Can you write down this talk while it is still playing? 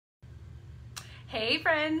Hey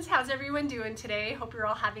friends, how's everyone doing today? Hope you're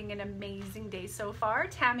all having an amazing day so far.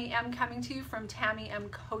 Tamie M coming to you from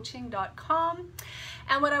TamieMCoaching.com.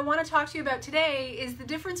 And what I want to talk to you about today is the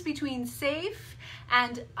difference between safe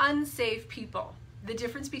and unsafe people. The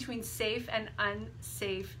difference between safe and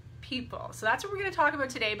unsafe people. So that's what we're going to talk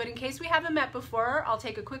about today, but in case we haven't met before, I'll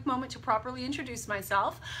take a quick moment to properly introduce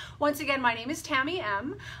myself. Once again, my name is Tamie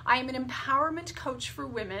M. I am an empowerment coach for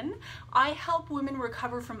women. I help women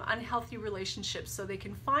recover from unhealthy relationships so they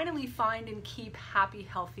can finally find and keep happy,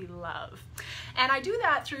 healthy love. And I do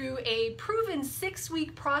that through a proven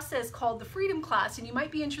 6-week process called the Freedom Class, and you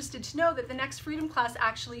might be interested to know that the next Freedom Class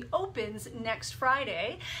actually opens next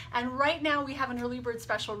Friday, and right now we have an early bird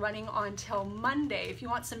special running on till Monday. If you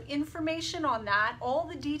want some information on that, all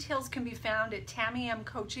the details can be found at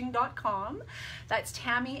TamieMCoaching.com. That's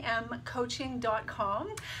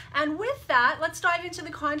TamieMCoaching.com. And with that, let's dive into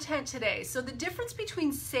the content today. So the difference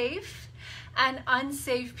between safe and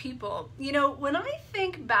unsafe people. You know, when I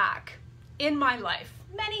think back in my life,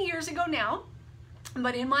 many years ago now,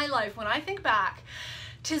 but in my life, when I think back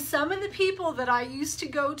to some of the people that I used to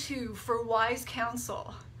go to for wise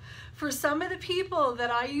counsel, for some of the people that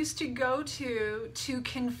I used to go to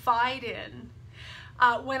confide in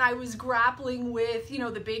when I was grappling with, you know,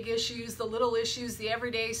 the big issues, the little issues, the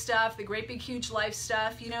everyday stuff, the great big huge life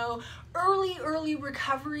stuff, you know, early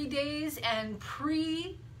recovery days and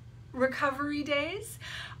pre-recovery days.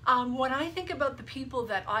 When I think about the people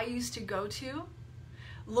that I used to go to,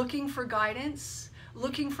 looking for guidance,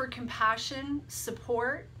 looking for compassion,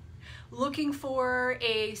 support, looking for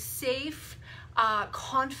a safe,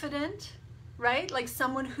 confident, right? Like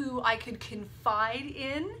someone who I could confide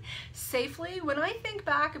in safely. When I think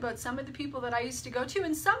back about some of the people that I used to go to,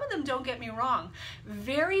 and some of them, don't get me wrong,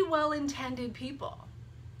 very well-intended people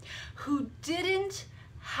who didn't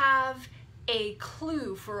have a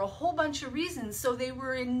clue for a whole bunch of reasons, so they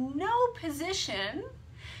were in no position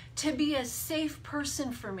to be a safe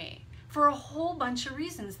person for me. For a whole bunch of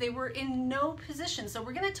reasons. They were in no position. So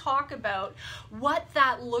we're going to talk about what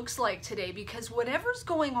that looks like today, because whatever's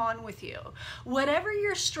going on with you, whatever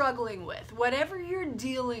you're struggling with, whatever you're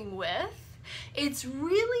dealing with, it's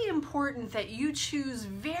really important that you choose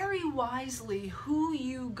very wisely who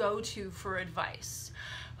you go to for advice,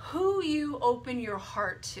 who you open your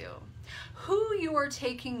heart to, who you are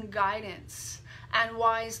taking guidance and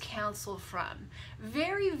wise counsel from.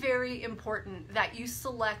 Very, very important that you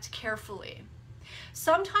select carefully.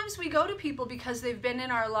 Sometimes we go to people because they've been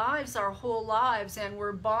in our lives our whole lives and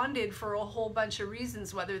we're bonded for a whole bunch of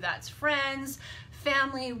reasons, whether that's friends,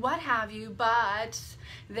 family, what have you, but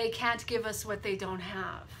they can't give us what they don't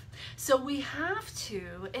have. So we have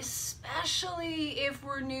to, especially if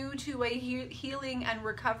we're new to a healing and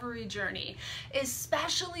recovery journey,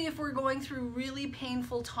 especially if we're going through really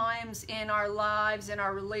painful times in our lives, in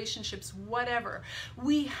our relationships, whatever,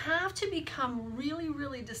 we have to become really,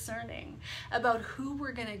 really discerning about who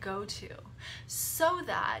we're going to go to so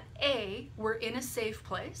that A, we're in a safe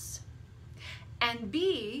place, and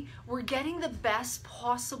B, we're getting the best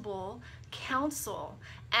possible counsel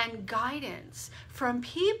and guidance from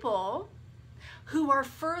people who are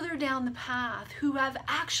further down the path, who have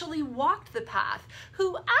actually walked the path,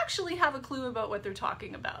 who actually have a clue about what they're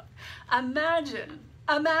talking about. Imagine,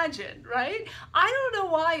 right? I don't know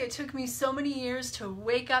why it took me so many years to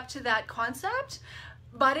wake up to that concept,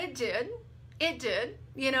 but it did. It did,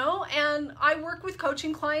 you know, and I work with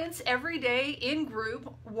coaching clients every day in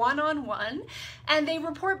group, one-on-one, and they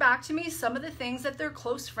report back to me some of the things that their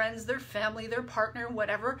close friends, their family, their partner,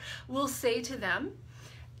 whatever, will say to them.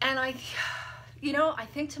 And I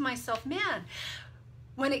think to myself, man,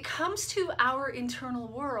 when it comes to our internal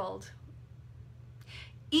world,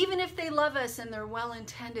 even if they love us and they're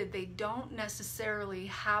well-intended, they don't necessarily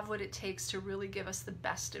have what it takes to really give us the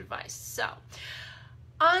best advice. So,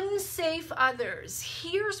 unsafe others.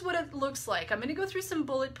 Here's what it looks like. I'm going to go through some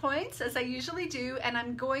bullet points as I usually do, and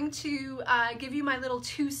I'm going to give you my little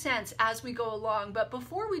 2 cents as we go along. But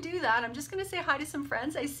before we do that, I'm just going to say hi to some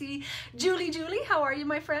friends. I see Julie. How are you,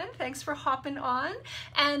 my friend? Thanks for hopping on.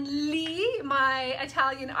 And Lee, my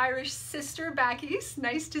Italian-Irish sister back east.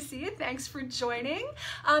 Nice to see you. Thanks for joining.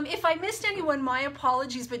 If I missed anyone, my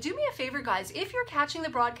apologies, but do me a favor, guys. If you're catching the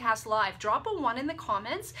broadcast live, drop a 1 in the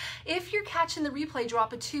comments. If you're catching the replay, drop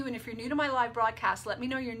a 2, and if you're new to my live broadcast, let me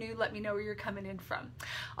know you're new, let me know where you're coming in from.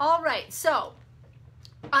 All right, so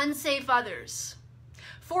unsafe others,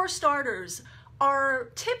 for starters, are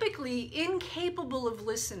typically incapable of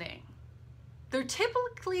listening. They're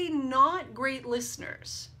typically not great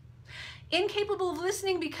listeners. Incapable of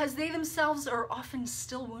listening because they themselves are often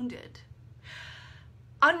still wounded,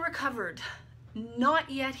 unrecovered, not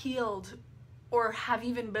yet healed, or have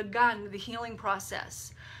even begun the healing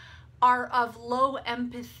process are of low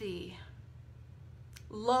empathy.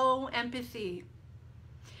 Low empathy.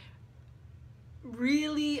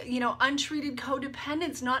 Really, untreated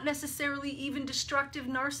codependents, not necessarily even destructive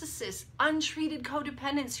narcissists, untreated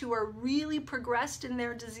codependents who are really progressed in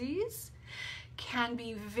their disease can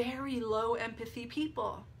be very low empathy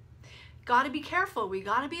people. Got to be careful. We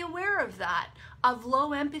got to be aware of that, of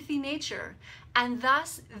low empathy nature. And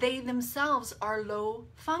thus, they themselves are low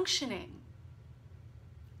functioning.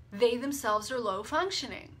 They themselves are low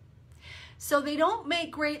functioning. So they don't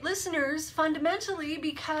make great listeners fundamentally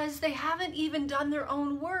because they haven't even done their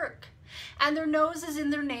own work. And their nose is in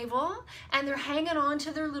their navel and they're hanging on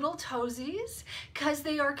to their little toesies because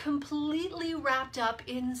they are completely wrapped up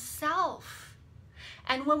in self.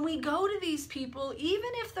 And when we go to these people, even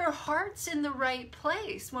if their heart's in the right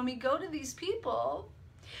place, when we go to these people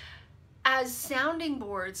as sounding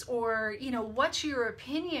boards or, what's your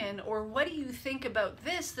opinion or what do you think about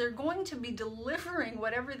this, they're going to be delivering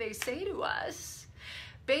whatever they say to us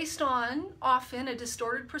based on often a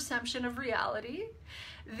distorted perception of reality,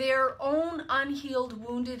 their own unhealed,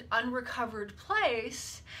 wounded, unrecovered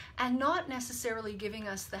place, and not necessarily giving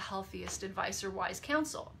us the healthiest advice or wise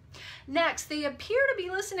counsel. Next, they appear to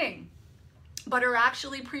be listening, but are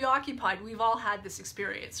actually preoccupied. We've all had this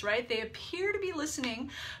experience, right? They appear to be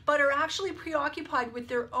listening, but are actually preoccupied with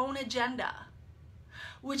their own agenda,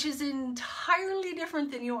 which is entirely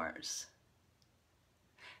different than yours.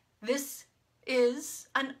 This is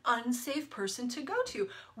an unsafe person to go to.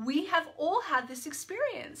 We have all had this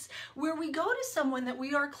experience where we go to someone that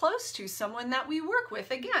we are close to, someone that we work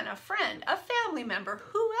with, again, a friend, a family member,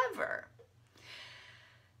 whoever.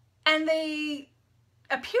 And they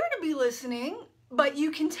appear to be listening, but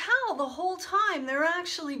you can tell the whole time they're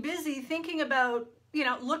actually busy thinking about,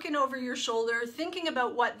 looking over your shoulder, thinking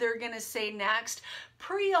about what they're going to say next,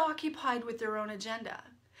 preoccupied with their own agenda,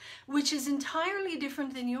 which is entirely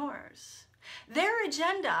different than yours. Their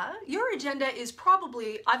agenda, your agenda is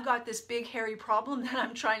probably, I've got this big hairy problem that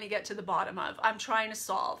I'm trying to get to the bottom of. I'm trying to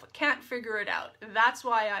solve. Can't figure it out. That's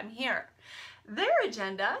why I'm here. Their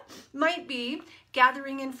agenda might be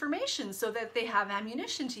gathering information so that they have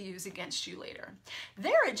ammunition to use against you later.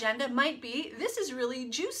 Their agenda might be, this is really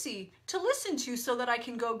juicy to listen to so that I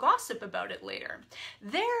can go gossip about it later.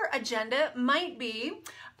 Their agenda might be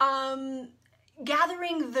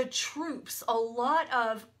gathering the troops. A lot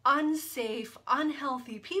of unsafe,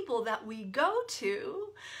 unhealthy people that we go to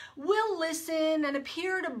will listen and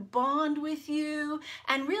appear to bond with you.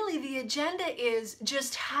 And really the agenda is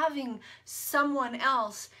just having someone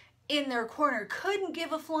else in their corner. Couldn't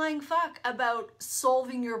give a flying fuck about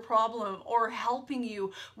solving your problem or helping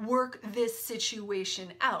you work this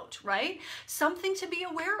situation out, right? Something to be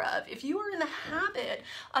aware of. If you are in the habit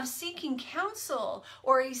of seeking counsel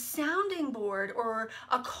or a sounding board or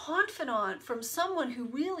a confidant from someone who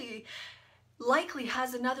really likely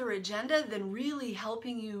has another agenda than really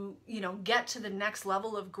helping you, get to the next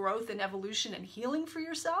level of growth and evolution and healing for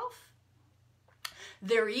yourself,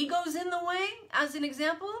 their ego's in the way, as an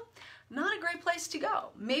example, not a great place to go.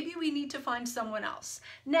 Maybe we need to find someone else.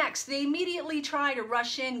 Next, they immediately try to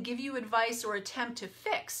rush in, give you advice, or attempt to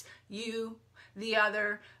fix you, the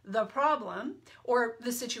other, the problem, or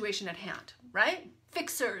the situation at hand, right?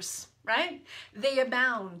 Fixers, right? They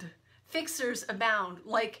abound. Fixers abound,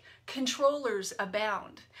 like controllers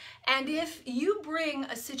abound. And if you bring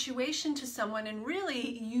a situation to someone and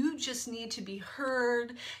really you just need to be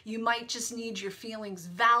heard, you might just need your feelings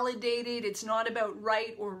validated, it's not about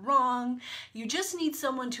right or wrong, you just need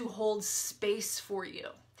someone to hold space for you.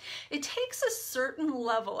 It takes a certain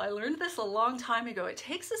level, I learned this a long time ago, it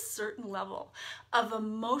takes a certain level of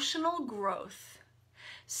emotional growth,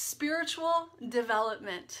 spiritual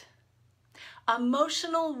development,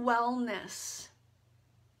 emotional wellness,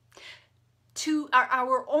 to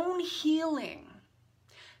our own healing,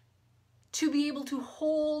 to be able to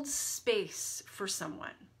hold space for someone.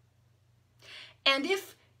 And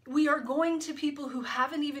if we are going to people who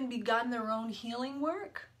haven't even begun their own healing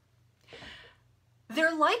work,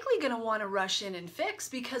 they're likely going to want to rush in and fix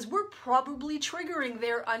because we're probably triggering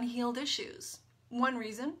their unhealed issues. One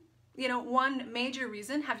reason. One major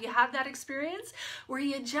reason, have you had that experience where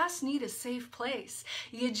you just need a safe place?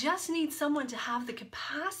 You just need someone to have the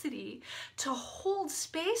capacity to hold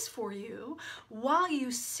space for you while you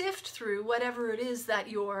sift through whatever it is that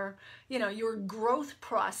your growth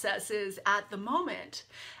process is at the moment.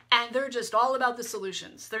 and they're just all about the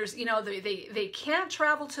solutions. There's, you know, they can't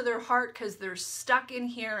travel to their heart because they're stuck in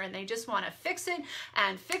here, and they just want to fix it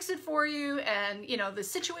and fix it for you. And, you know, the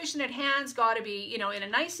situation at hand's got to be, you know, in a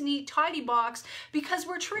nice, neat, tidy box, because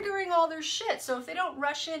we're triggering all their shit. So if they don't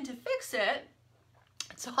rush in to fix it,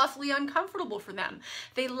 it's awfully uncomfortable for them.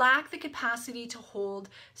 They lack the capacity to hold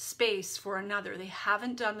space for another. They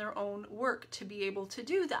haven't done their own work to be able to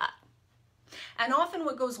do that. And often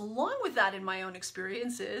what goes along with that, in my own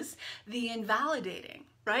experience, is the invalidating,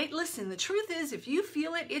 right? Listen, the truth is, if you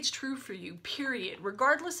feel it, it's true for you, period.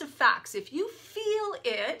 Regardless of facts, if you feel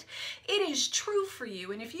it, it is true for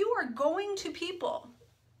you. And if you are going to people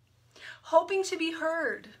hoping to be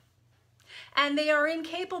heard, and they are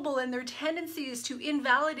incapable, and their tendency is to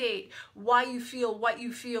invalidate why you feel what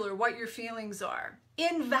you feel or what your feelings are,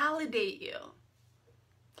 invalidate you,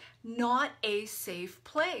 not a safe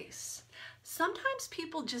place. Sometimes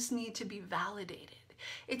people just need to be validated.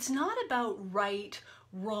 It's not about right,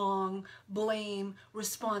 wrong, blame,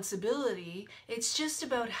 responsibility. It's just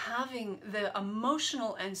about having the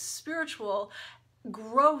emotional and spiritual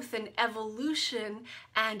growth and evolution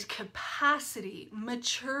and capacity,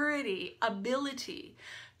 maturity, ability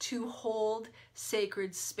to hold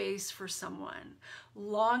sacred space for someone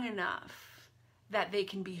long enough that they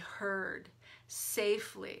can be heard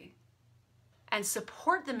safely, and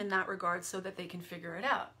support them in that regard so that they can figure it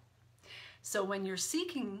out. So when you're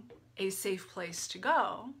seeking a safe place to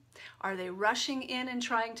go, are they rushing in and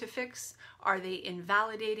trying to fix? Are they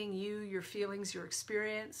invalidating you, your feelings, your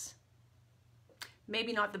experience?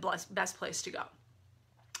 Maybe not the best place to go.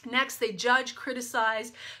 Next, they judge,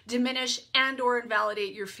 criticize, diminish, and or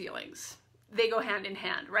invalidate your feelings. They go hand in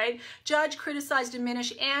hand, right? Judge, criticize,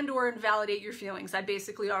 diminish, and or invalidate your feelings. I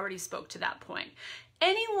basically already spoke to that point.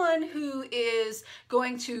 Anyone who is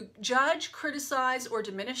going to judge, criticize, or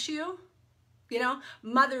diminish you, you know,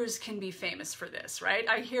 mothers can be famous for this, right?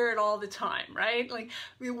 I hear it all the time, right? Like,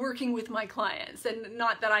 we're working with my clients, and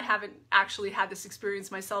not that I haven't actually had this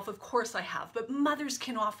experience myself, of course I have, but mothers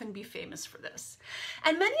can often be famous for this.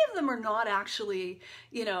 And many of them are not actually,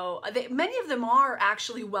 you know, many of them are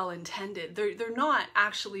actually well-intended. They're not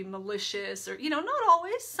actually malicious, or, you know, not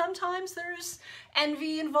always. Sometimes there's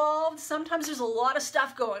envy involved. Sometimes there's a lot of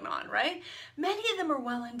stuff going on, right? Many of them are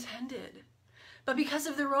well-intended. But because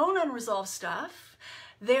of their own unresolved stuff,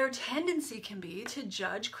 their tendency can be to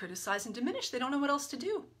judge, criticize, and diminish. They don't know what else to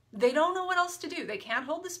do. They don't know what else to do. They can't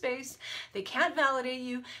hold the space. They can't validate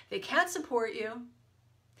you. They can't support you.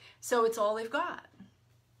 So it's all they've got.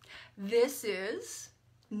 This is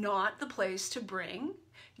not the place to bring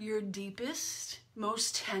your deepest,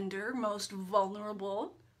 most tender, most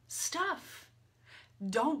vulnerable stuff.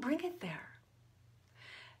 Don't bring it there.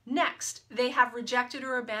 Next, they have rejected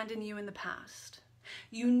or abandoned you in the past.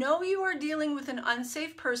 You know you are dealing with an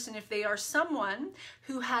unsafe person if they are someone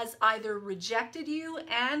who has either rejected you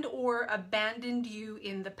and or abandoned you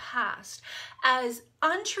in the past. As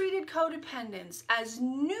untreated codependents, as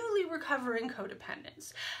newly recovering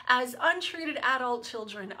codependents, as untreated adult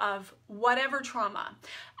children of whatever trauma,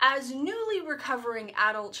 as newly recovering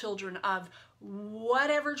adult children of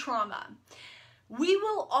whatever trauma, we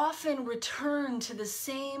will often return to the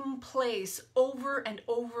same place over and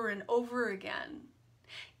over and over again.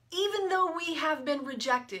 Even though we have been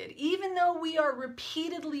rejected, even though we are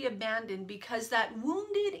repeatedly abandoned, because that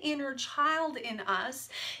wounded inner child in us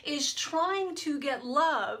is trying to get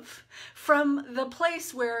love from the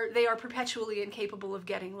place where they are perpetually incapable of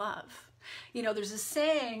getting love. You know, there's a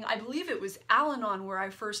saying, I believe it was Al-Anon where I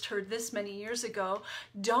first heard this many years ago,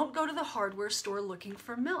 don't go to the hardware store looking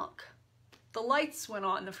for milk. The lights went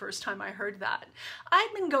on the first time I heard that.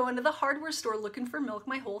 I've been going to the hardware store looking for milk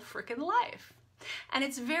my whole frickin' life. And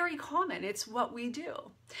it's very common. It's what we do.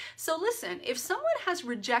 So listen, if someone has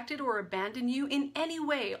rejected or abandoned you in any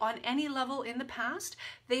way, on any level in the past,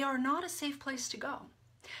 they are not a safe place to go.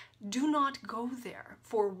 Do not go there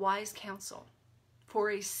for wise counsel, for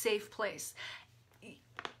a safe place.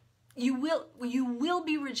 You will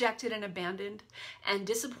be rejected and abandoned and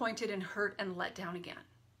disappointed and hurt and let down again.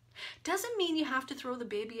 Doesn't mean you have to throw the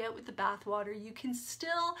baby out with the bathwater. You can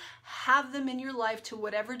still have them in your life to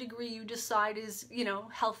whatever degree you decide is, you know,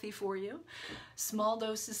 healthy for you. Small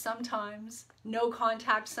doses sometimes, no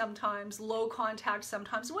contact sometimes, low contact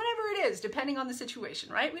sometimes, whatever it is, depending on the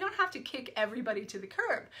situation, right? We don't have to kick everybody to the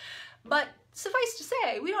curb. But suffice to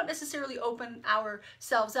say, we don't necessarily open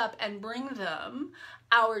ourselves up and bring them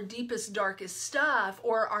our deepest, darkest stuff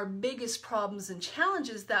or our biggest problems and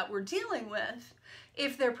challenges that we're dealing with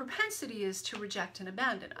if their propensity is to reject and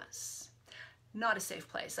abandon us. not a safe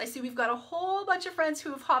place. I see we've got a whole bunch of friends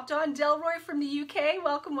who have hopped on. Delroy from the UK,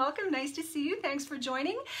 welcome, welcome. Nice to see you. Thanks for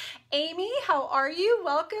joining. Amy, how are you?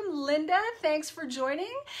 Welcome. Linda, thanks for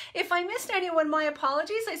joining. If I missed anyone, my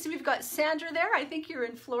apologies. I see we've got Sandra there. I think you're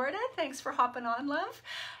in Florida. Thanks for hopping on, love.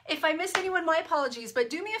 If I missed anyone, my apologies, but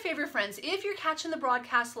do me a favor, friends. If you're catching the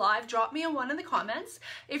broadcast live, drop me a 1 in the comments.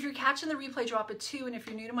 If you're catching the replay, drop a 2. And if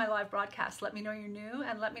you're new to my live broadcast, let me know you're new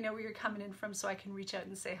and let me know where you're coming in from so I can reach out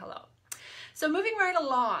and say hello. So moving right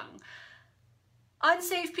along,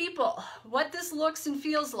 unsafe people, what this looks and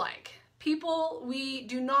feels like. People we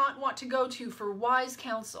do not want to go to for wise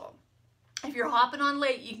counsel. If you're hopping on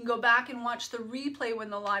late, you can go back and watch the replay when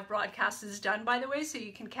the live broadcast is done, by the way, so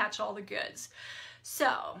you can catch all the goods.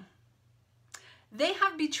 So, they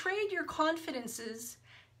have betrayed your confidences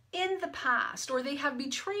in the past, or they have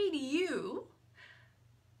betrayed you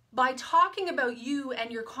by talking about you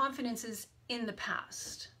and your confidences in the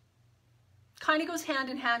past. Kind of goes hand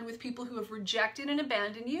in hand with people who have rejected and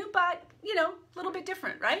abandoned you, but, you know, a little bit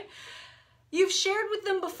different, right? You've shared with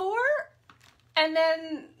them before, and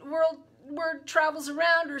then word travels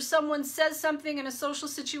around, or someone says something in a social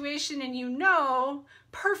situation, and you know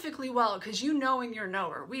perfectly well, because you know in your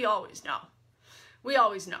knower. We always know. We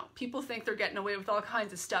always know. People think they're getting away with all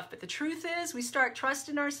kinds of stuff, but the truth is, we start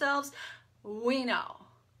trusting ourselves, we know.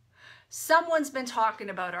 Someone's been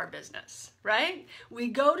talking about our business, right? We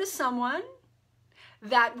go to someone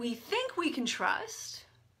that we think we can trust,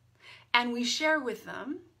 and we share with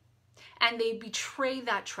them, and they betray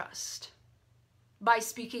that trust by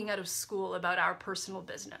speaking out of school about our personal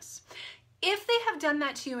business. If they have done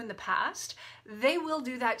that to you in the past, they will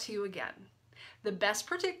do that to you again. The best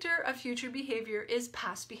predictor of future behavior is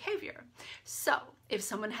past behavior. So if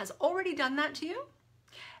someone has already done that to you,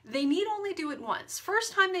 they need only do it once.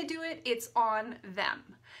 First time they do it, it's on them.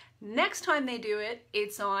 Next time they do it,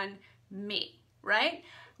 it's on me. Right?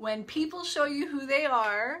 When people show you who they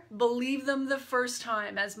are, believe them the first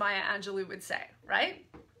time, as Maya Angelou would say, right?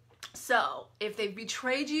 So, if they've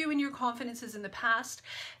betrayed you in your confidences in the past,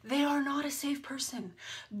 they are not a safe person.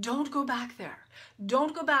 Don't go back there.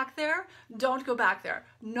 Don't go back there. Don't go back there.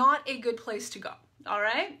 Not a good place to go, all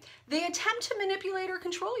right? They attempt to manipulate or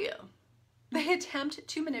control you. They attempt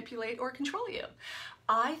to manipulate or control you.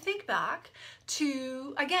 I think back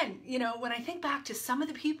to, again, you know, when I think back to some of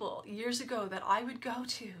the people years ago that I would go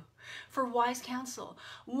to for wise counsel,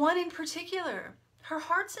 one in particular, her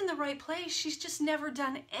heart's in the right place. She's just never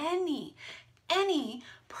done any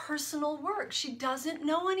personal work. She doesn't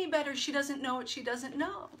know any better. She doesn't know what she doesn't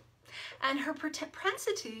know. And her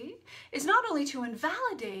propensity is not only to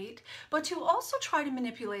invalidate, but to also try to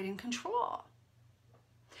manipulate and control.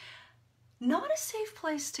 Not a safe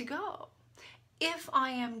place to go. If I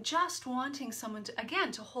am just wanting someone to,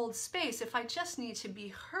 again, to hold space, if I just need to be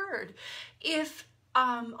heard, if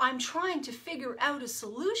I'm trying to figure out a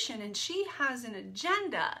solution and she has an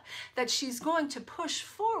agenda that she's going to push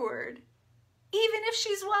forward, even if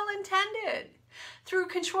she's well-intended, through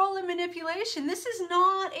control and manipulation, this is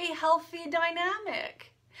not a healthy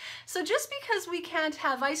dynamic. So just because we can't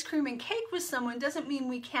have ice cream and cake with someone doesn't mean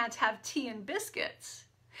we can't have tea and biscuits.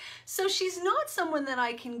 So she's not someone that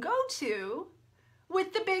I can go to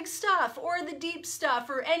with the big stuff or the deep stuff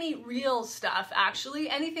or any real stuff, actually,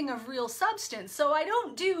 anything of real substance. So I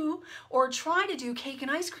don't do or try to do cake and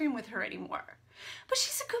ice cream with her anymore. But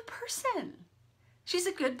she's a good person. She's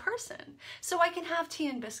a good person. So I can have tea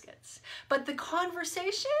and biscuits. But the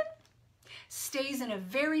conversation stays in a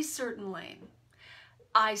very certain lane.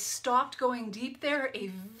 I stopped going deep there a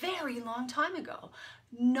very long time ago.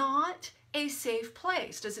 Not a safe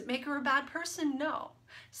place. Does it make her a bad person? No.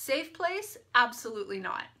 Safe place? Absolutely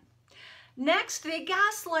not. Next, they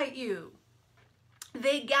gaslight you.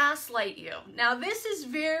 They gaslight you. Now, this is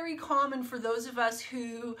very common for those of us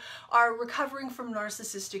who are recovering from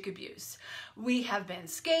narcissistic abuse. We have been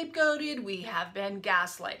scapegoated. We have been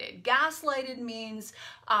gaslighted. Gaslighted means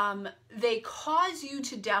they cause you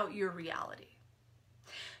to doubt your reality.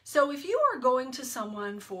 So if you are going to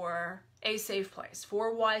someone for a safe place,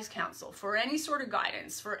 for wise counsel, for any sort of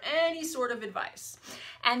guidance, for any sort of advice,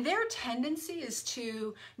 and their tendency is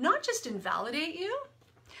to not just invalidate you,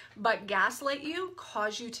 but gaslight you,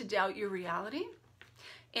 cause you to doubt your reality.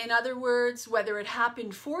 In other words, whether it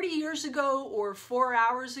happened 40 years ago or 4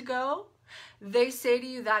 hours ago, they say to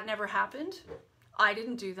you, that never happened. I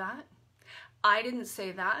didn't do that. I didn't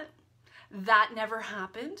say that. That never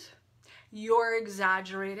happened. You're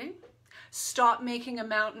exaggerating. Stop making a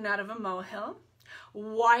mountain out of a molehill.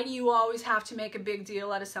 Why do you always have to make a big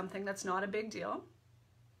deal out of something that's not a big deal?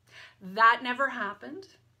 That never happened.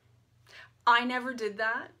 I never did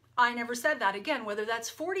that. I never said that. Again, whether that's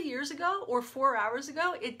 40 years ago or 4 hours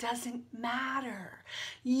ago, it doesn't matter.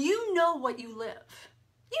 You know what you live.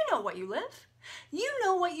 You know what you live. You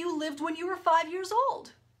know what you lived when you were 5 years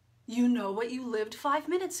old. You know what you lived 5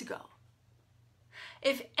 minutes ago.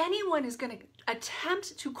 If anyone is going to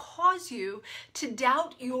attempt to cause you to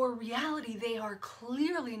doubt your reality, they are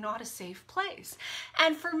clearly not a safe place.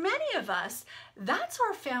 And for many of us, that's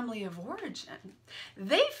our family of origin.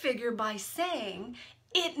 They figure by saying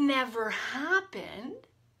it never happened,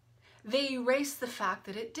 they erase the fact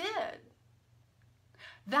that it did.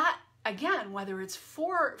 That, again, whether it's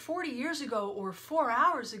 40 years ago or 4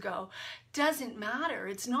 hours ago, doesn't matter.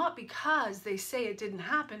 It's not because they say it didn't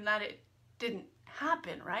happen that it didn't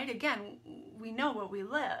happen, right? Again, we know what we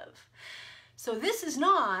live. So this is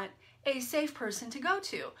not a safe person to go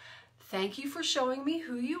to. Thank you for showing me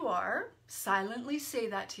who you are. Silently say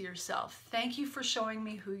that to yourself. Thank you for showing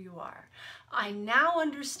me who you are. I now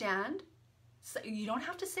understand. So you don't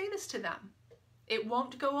have to say this to them. It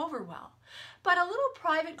won't go over well. But a little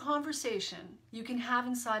private conversation you can have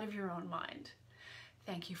inside of your own mind.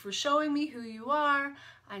 Thank you for showing me who you are.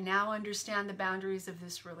 I now understand the boundaries of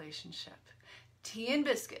this relationship. Tea and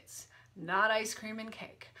biscuits, not ice cream and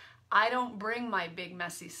cake. I don't bring my big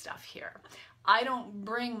messy stuff here. I don't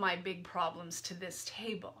bring my big problems to this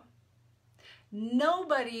table.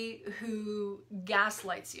 Nobody who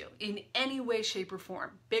gaslights you in any way, shape, or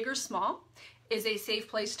form, big or small, is a safe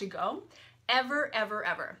place to go, ever, ever,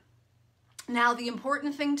 ever. Now, the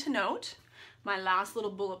important thing to note, my last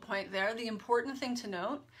little bullet point there, the important thing to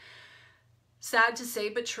note, sad to say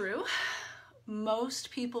but true,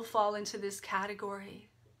 most people fall into this category.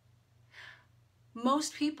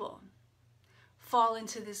 Most people fall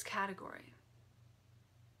into this category.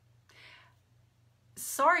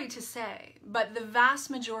 Sorry to say, but the vast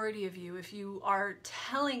majority of you, if you are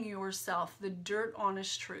telling yourself the dirt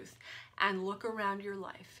honest truth and look around your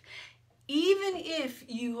life, even if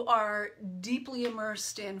you are deeply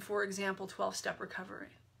immersed in, for example, 12-step recovery,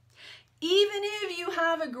 even if you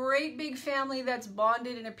have a great big family that's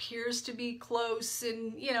bonded and appears to be close,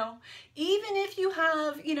 and, even if you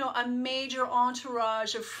have, a major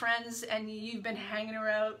entourage of friends and you've been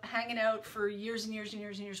hanging out for years and years and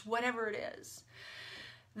years and years, whatever it is,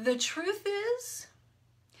 the truth is,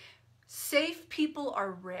 safe people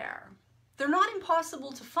are rare. They're not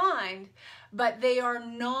impossible to find, but they are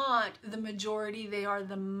not the majority, they are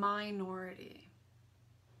the minority.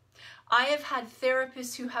 I have had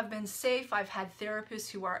therapists who have been safe. I've had therapists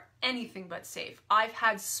who are anything but safe. I've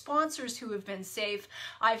had sponsors who have been safe.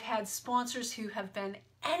 I've had sponsors who have been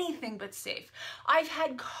anything but safe. I've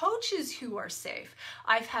had coaches who are safe.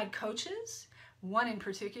 I've had coaches, one in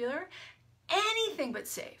particular, anything but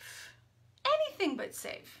safe. Anything but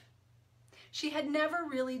safe. She had never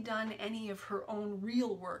really done any of her own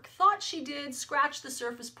real work. Thought she did, scratched the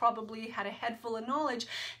surface probably, had a head full of knowledge,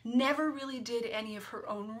 never really did any of her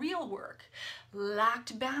own real work.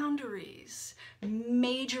 Lacked boundaries,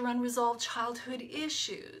 major unresolved childhood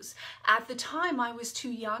issues. At the time, I was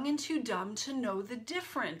too young and too dumb to know the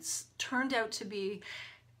difference. Turned out to be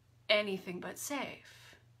anything but safe.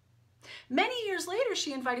 Many years later,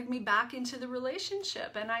 she invited me back into the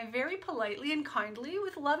relationship, and I very politely and kindly,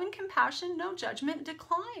 with love and compassion, no judgment,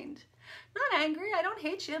 declined. Not angry, I don't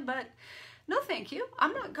hate you, but no thank you,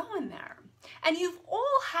 I'm not going there. And you've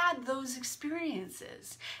all had those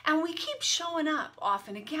experiences, and we keep showing up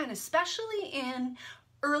often again, especially in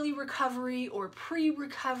early recovery or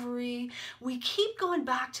pre-recovery. We keep going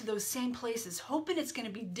back to those same places, hoping it's going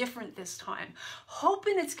to be different this time,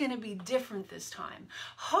 hoping it's going to be different this time,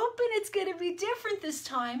 hoping it's going to be different this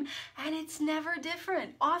time, and it's never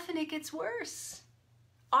different. Often it gets worse.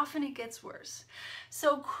 Often it gets worse.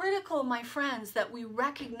 So critical, my friends, that we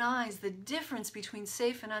recognize the difference between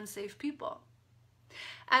safe and unsafe people.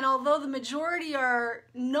 And although the majority are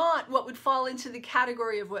not what would fall into the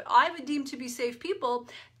category of what I would deem to be safe people,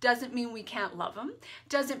 doesn't mean we can't love them,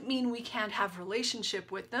 doesn't mean we can't have relationship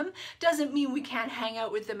with them, doesn't mean we can't hang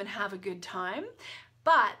out with them and have a good time,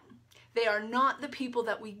 but they are not the people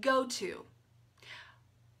that we go to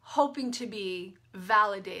hoping to be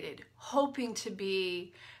validated, hoping to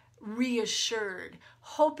be reassured,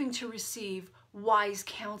 hoping to receive wise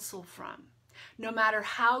counsel from. No matter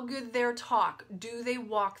how good their talk, do they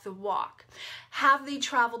walk the walk? Have they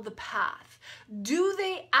traveled the path? Do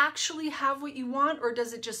they actually have what you want, or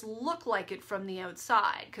does it just look like it from the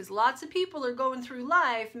outside? Because lots of people are going through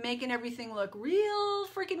life making everything look real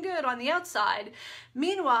freaking good on the outside.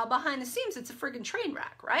 Meanwhile, behind the scenes, it's a freaking train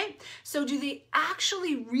wreck, right? So do they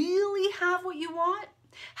actually really have what you want?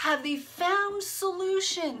 Have they found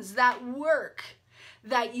solutions that work,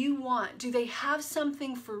 that you want? Do they have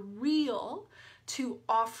something for real to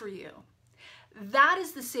offer you? That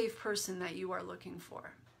is the safe person that you are looking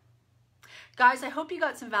for. Guys, I hope you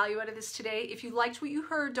got some value out of this today. If you liked what you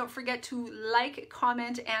heard, don't forget to like,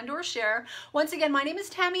 comment, and or share. Once again, my name is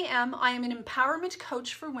Tamie M. I am an empowerment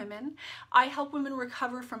coach for women. I help women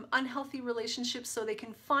recover from unhealthy relationships so they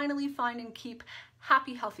can finally find and keep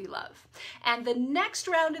happy, healthy love. And the next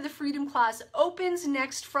round of the Freedom Class opens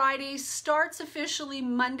next Friday, starts officially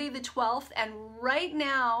Monday the 12th. And right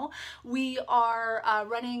now we are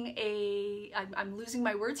running I'm losing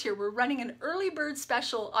my words here. We're running an early bird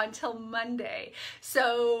special until Monday.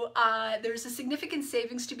 So there's a significant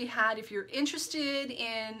savings to be had if you're interested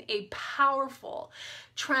in a powerful,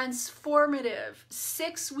 transformative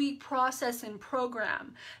 6-week process and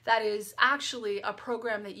program that is actually a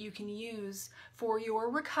program that you can use for your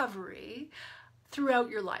recovery throughout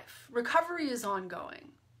your life. Recovery is ongoing,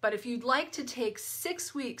 but if you'd like to take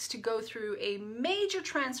 6 weeks to go through a major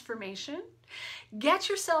transformation, get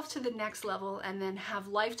yourself to the next level, and then have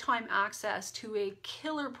lifetime access to a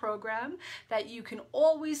killer program that you can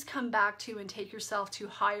always come back to and take yourself to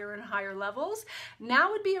higher and higher levels,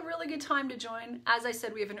 now would be a really good time to join. As I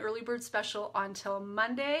said, we have an early bird special until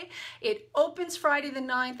Monday. It opens Friday the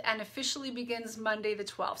 9th and officially begins Monday the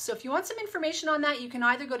 12th. So if you want some information on that, you can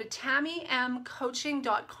either go to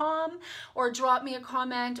TamieMCoaching.com or drop me a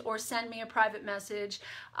comment or send me a private message,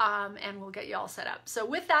 and we'll get you all set up. So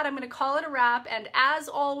with that, I'm going to call it a wrap. And as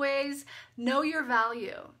always, know your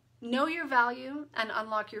value. Know your value and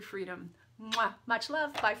unlock your freedom. Mwah. Much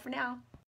love. Bye for now.